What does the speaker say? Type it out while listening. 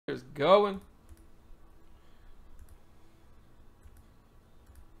going.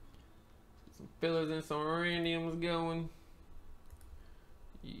 Some fillers and some randoms going.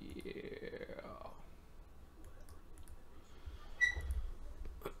 Yeah.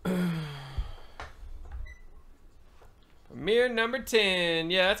 Premier number 10.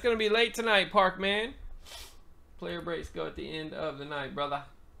 Yeah, that's going to be late tonight, Parkman. Player breaks go at the end of the night, brother.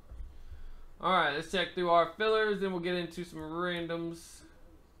 All right, let's check through our fillers, then we'll get into some randoms.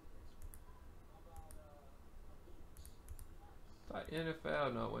 Thought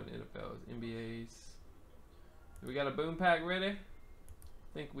NFL. No, it wasn't NFL. It was NBA's. We got a boom pack ready? I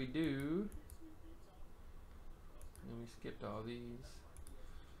think we do. And we skipped all these.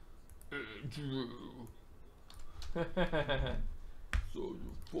 Drew. So your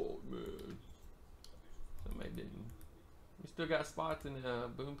fault, man. Somebody didn't. We still got spots in the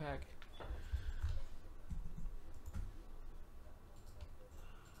boom pack.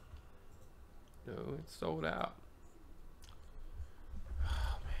 No, it's sold out.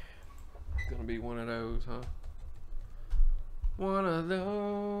 Oh man, it's gonna be one of those, huh? One of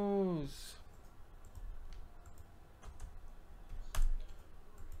those.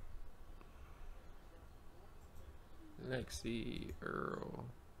 Lexi, Earl,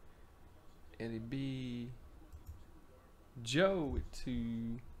 Eddie B, Joe with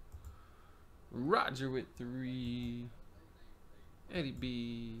 2, Roger with 3, Eddie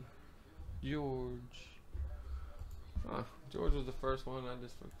B, George. George was the first one. I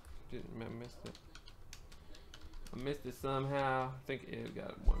just missed it. I missed it somehow. I think Ed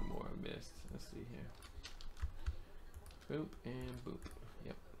got one more I missed. Let's see here. Boop and boop.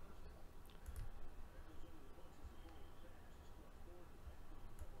 Yep.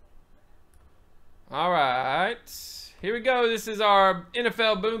 All right, here we go. This is our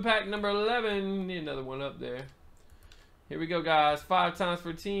NFL Boom Pack number 11. Need another one up there. Here we go, guys. 5 times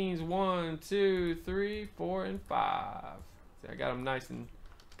for teams. 1, 2, 3, 4, and 5. See, I got them nice and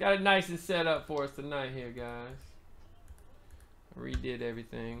set up for us tonight here, guys. I redid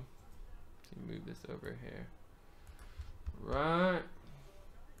everything. Let me move this over here. Right.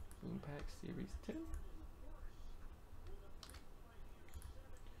 Boom Pack Series 2.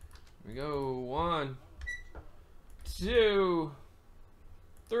 Here we go. 1, 2,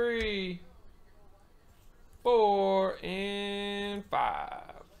 3, 4, and 5.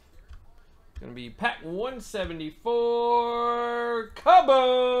 It's gonna be pack 174.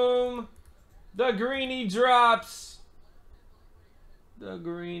 Kaboom! The greenie drops. The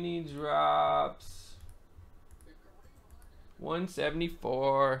greenie drops.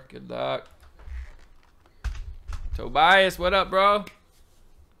 174. Good luck. Tobias, what up, bro?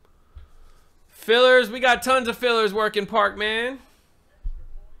 Fillers, we got tons of fillers working, Parkman. You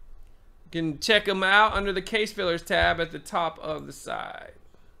can check them out under the case fillers tab at the top of the side.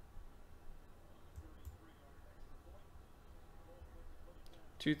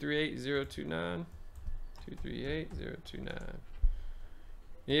 $238,029. 238,029.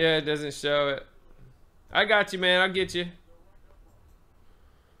 Yeah, it doesn't show it. I got you, man. I'll get you.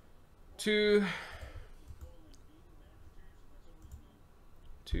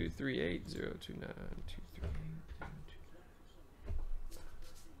 238,029.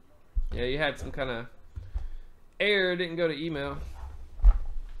 Yeah, you had some kind of error. Didn't go to email. All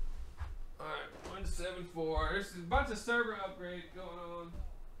right, 174. There's a bunch of server upgrades going on.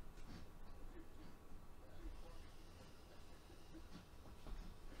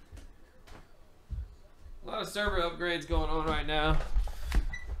 A lot of server upgrades going on right now.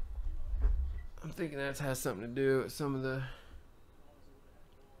 I'm thinking that has something to do with some of the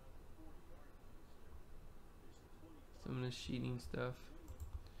sheeting stuff.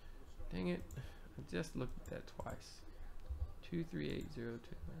 Dang it. I just looked at that twice.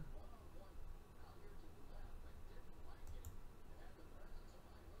 238,029.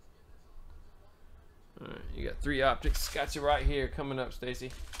 Alright, you got 3 optics. Got you right here coming up,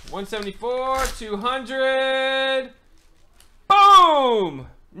 Stacy. 174, 200. Boom!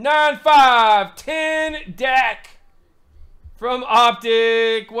 9.5, 10 deck from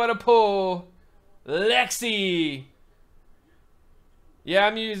Optic. What a pull. Lexi. Yeah,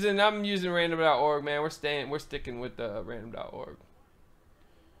 I'm using random.org, man. We're sticking with the random.org.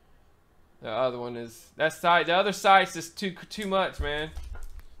 The other one is that site. The other site's just too much, man.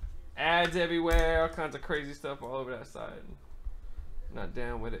 Ads everywhere, all kinds of crazy stuff all over that site. I'm not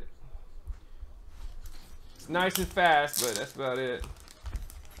down with it. It's nice and fast, but that's about it.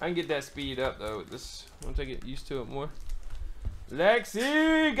 I can get that speed up though with this once I get used to it more.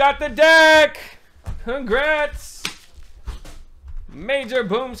 Lexi got the deck. Congrats. Major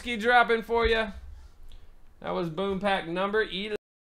Boomski dropping for you. That was Boom Pack number 11.